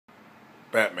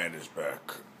Batman is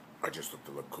back. I just looked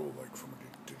to look cool, like from.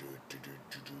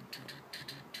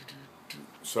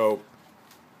 So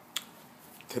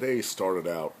today started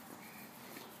out.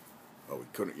 Oh, we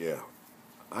couldn't. Yeah,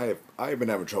 I have been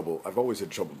having trouble. I've always had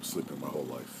trouble sleeping my whole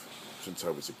life since I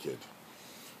was a kid.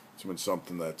 It's been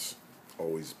something that's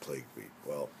always plagued me.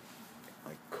 Well,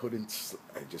 I couldn't.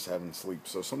 I just haven't sleep.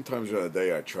 So sometimes during the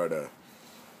day I try to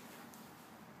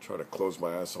close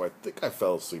my eyes. So I think I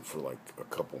fell asleep for like a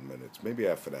couple minutes, maybe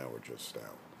half an hour just now.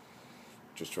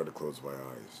 Just try to close my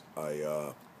eyes. I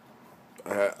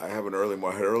have I had an early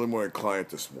morning client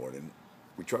this morning.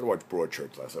 We tried to watch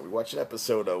Broadchurch last night. We watched an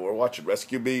episode. We're watching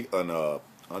Rescue Me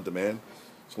on demand.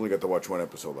 So only got to watch one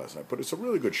episode last night, but it's a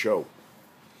really good show.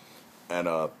 And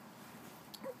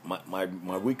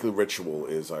my weekly ritual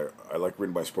is I like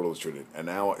reading by Sport Illustrated, and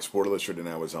now Sport Illustrated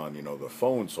now is on the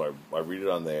phone, so I read it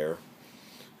on there.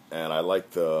 And I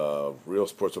like the Real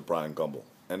Sports with Brian Gumbel,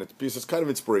 and it's because it's kind of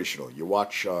inspirational. You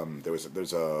watch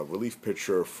there's a relief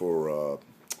pitcher for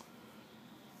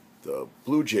the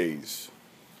Blue Jays.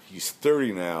 He's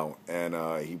 30 now, and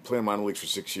he played minor leagues for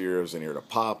 6 years, and he had a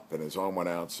pop, and his arm went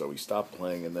out, so he stopped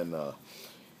playing. And then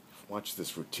watch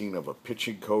this routine of a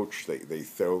pitching coach. They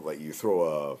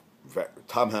throw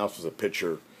Tom House was a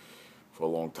pitcher for a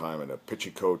long time, and a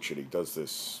pitching coach, and he does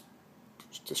this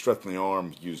to strengthen the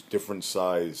arm. Use different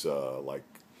size,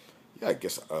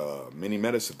 mini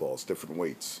medicine balls, different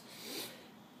weights.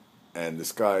 And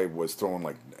this guy was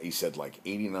throwing he said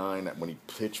 89 when he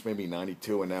pitched, maybe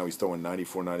 92, and now he's throwing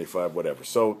 94, 95, whatever.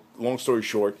 So, long story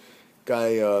short,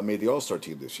 guy made the All-Star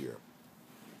team this year.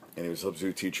 And he was a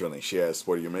substitute teacher, and she asked,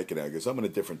 "What are you making now?" He goes, "I'm in a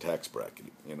different tax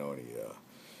bracket," and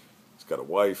he's got a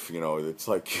wife, it's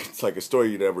like a story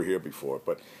you'd never hear before.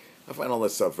 But I find all that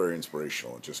stuff very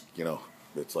inspirational. And just,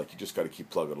 it's like you just got to keep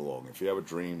plugging along. If you have a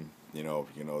dream, they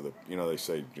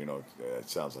say, it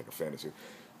sounds like a fantasy. You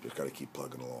just got to keep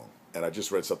plugging along. And I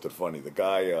just read something funny. The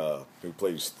guy who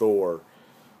plays Thor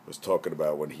was talking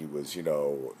about when he was,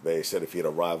 they said if he had a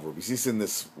rival, because he's in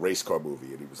this race car movie,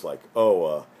 and he was like,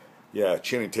 yeah,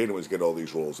 Channing Tatum was getting all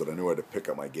these roles, and I knew I had to pick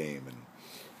up my game.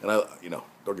 And I,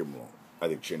 don't get me wrong, I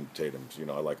think Channing Tatum's,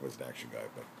 I like him as an action guy,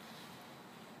 but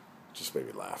just made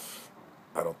me laugh.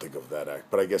 I don't think of that act,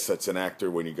 but I guess that's an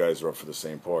actor when you guys are up for the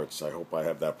same parts. I hope I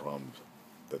have that problem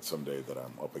that someday that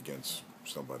I'm up against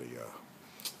somebody,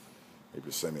 maybe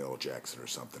Samuel L. Jackson or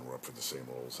something. We're up for the same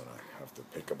roles, and I have to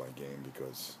pick up my game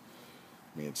because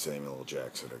me and Samuel L.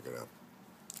 Jackson are gonna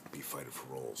be fighting for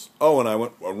roles. Oh, and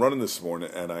I'm running this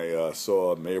morning, and I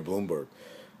saw Mayor Bloomberg.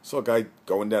 Saw a guy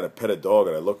going down to pet a dog,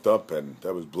 and I looked up, and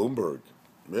that was Bloomberg.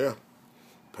 Yeah,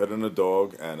 petting a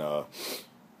dog, and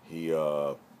he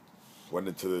went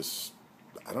into this,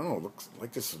 I don't know, looks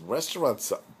like this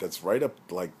restaurant that's right up,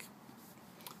 I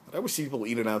always see people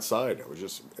eating outside.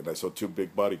 And I saw two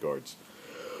big bodyguards.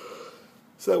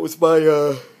 So that was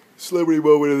my celebrity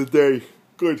moment of the day.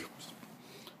 Good.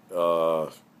 Yeah,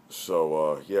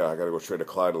 I got to go trade a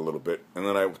Clyde a little bit. And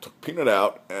then I took Peanut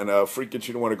out, and freaking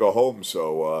she didn't want to go home,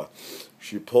 so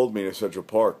she pulled me to Central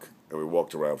Park, and we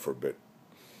walked around for a bit.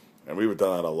 And we were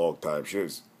done that a long time.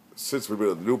 Since we've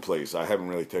been at the new place, I haven't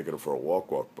really taken her for a walk,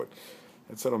 but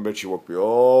that son of a bitch, she walked me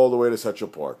all the way to Central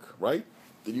Park, right?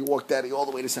 Did you walk Daddy all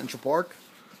the way to Central Park?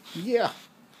 Yeah.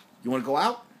 You want to go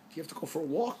out? Do you have to go for a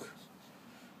walk?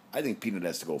 I think Peanut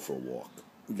has to go for a walk.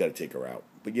 We got to take her out.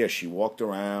 But yeah, she walked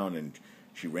around, and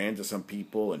she ran to some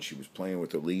people, and she was playing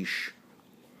with her leash.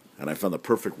 And I found the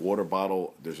perfect water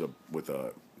bottle.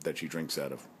 That she drinks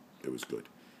out of. It was good.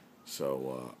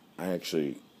 So I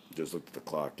actually just looked at the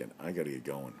clock, and I got to get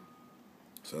going.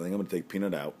 So I think I'm going to take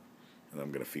Peanut out, and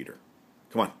I'm going to feed her.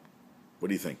 Come on. What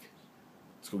do you think?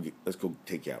 Let's go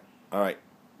take you out. All right,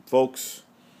 folks,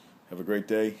 have a great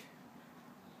day.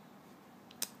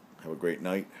 Have a great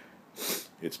night.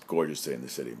 It's gorgeous day in the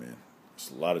city, man.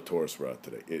 There's a lot of tourists were out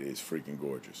today. It is freaking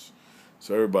gorgeous.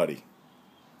 So everybody,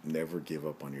 never give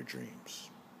up on your dreams.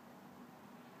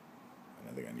 And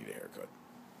I think I need a haircut.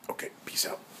 Okay, peace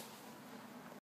out.